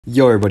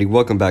Yo everybody,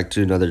 welcome back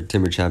to another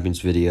Timber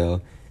Champions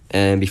video.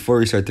 And before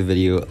we start the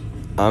video,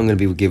 I'm going to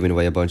be giving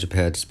away a bunch of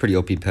pets, pretty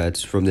OP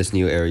pets from this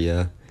new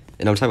area.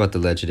 And I'm talking about the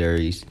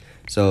legendaries.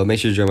 So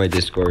make sure to join my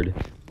Discord.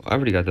 I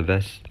already got the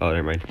vest. Oh,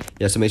 never mind.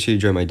 Yeah, so make sure you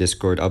join my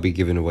Discord. I'll be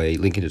giving away,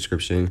 link in the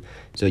description.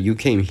 So you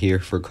came here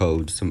for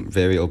codes, some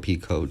very OP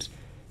codes.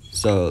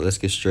 So let's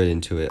get straight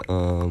into it.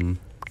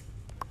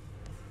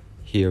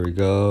 Here we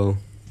go.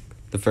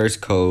 The first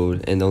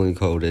code and the only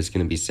code is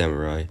going to be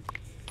Samurai.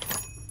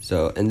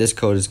 So, and this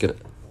code is gonna,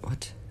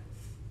 what?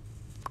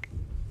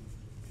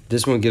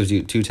 This one gives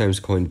you 2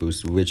 times coin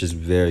boost, which is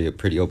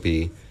pretty OP,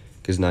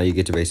 because now you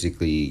get to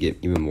basically get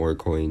even more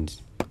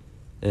coins.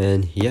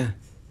 And yeah,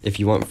 if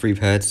you want free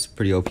pets,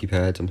 pretty OP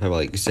pets, I'm talking about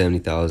like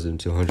 70,000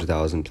 to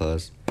 100,000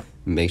 plus,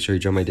 make sure you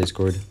join my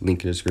Discord,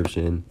 link in the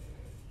description.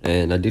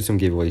 And I do some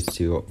giveaways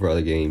too for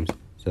other games.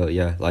 So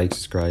yeah, like,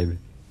 subscribe,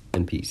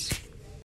 and peace.